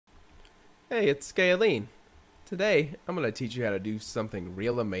Hey, it's Scalene. Today, I'm going to teach you how to do something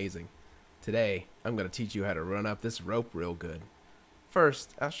real amazing. Today, I'm going to teach you how to run up this rope real good.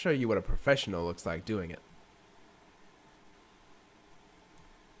 First, I'll show you what a professional looks like doing it.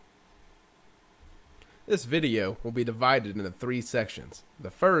 This video will be divided into 3 sections.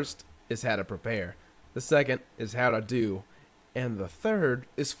 The first is how to prepare, the second is how to do, and the third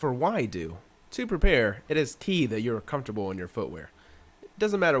is for why do. To prepare, it is key that you're comfortable in your footwear. It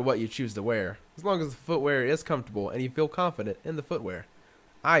doesn't matter what you choose to wear, as long as the footwear is comfortable and you feel confident in the footwear.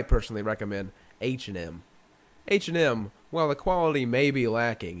 I personally recommend H&M. H&M, while the quality may be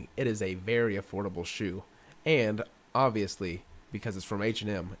lacking, it is a very affordable shoe, and obviously, because it's from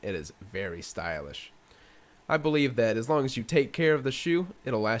H&M, it is very stylish. I believe that as long as you take care of the shoe,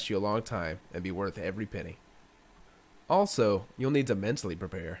 it'll last you a long time and be worth every penny. Also, you'll need to mentally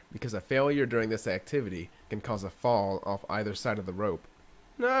prepare, because a failure during this activity can cause a fall off either side of the rope.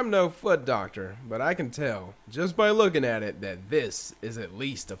 Now, I'm no foot doctor, but I can tell, just by looking at it, that this is at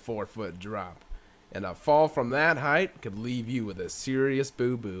least a 4-foot drop. And a fall from that height could leave you with a serious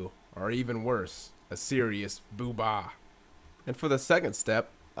boo-boo, or even worse, a serious boo-bah. And for the second step,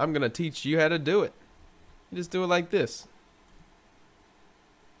 I'm going to teach you how to do it. You just do it like this.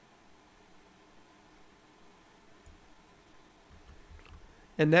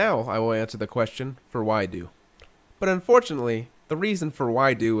 And now I will answer the question for why do. But unfortunately, the reason for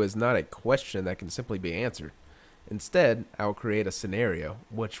why do is not a question that can simply be answered. Instead, I will create a scenario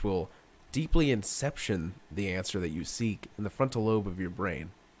which will deeply inception the answer that you seek in the frontal lobe of your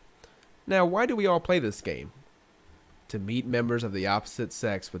brain. Now, why do we all play this game? To meet members of the opposite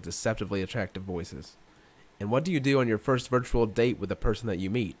sex with deceptively attractive voices. And what do you do on your first virtual date with the person that you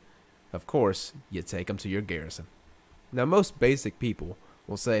meet? Of course, you take them to your garrison. Now, most basic people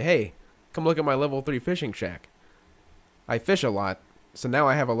will say, hey, come look at my level 3 fishing shack. I fish a lot, so now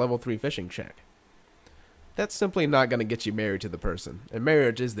I have a level 3 fishing shack. That's simply not going to get you married to the person, and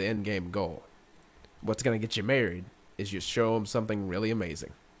marriage is the end game goal. What's going to get you married is you show them something really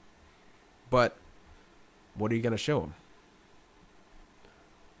amazing. But what are you going to show them?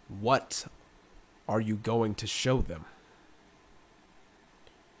 What are you going to show them?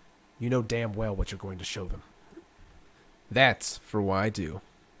 You know damn well what you're going to show them. That's for why I do.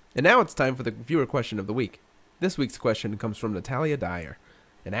 And now it's time for the viewer question of the week. This week's question comes from Natalia Dyer,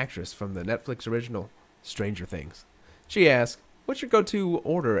 an actress from the Netflix original Stranger Things. She asks, what's your go-to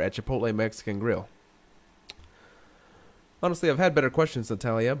order at Chipotle Mexican Grill? Honestly, I've had better questions,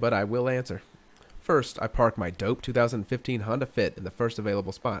 Natalia, but I will answer. First, I park my dope 2015 Honda Fit in the first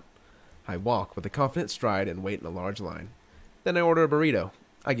available spot. I walk with a confident stride and wait in a large line. Then I order a burrito.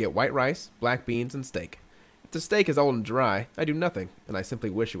 I get white rice, black beans, and steak. If the steak is old and dry, I do nothing, and I simply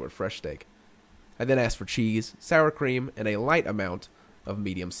wish it were fresh steak. I then ask for cheese, sour cream, and a light amount of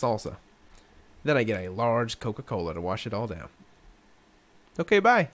medium salsa. Then I get a large Coca-Cola to wash it all down. Okay, bye.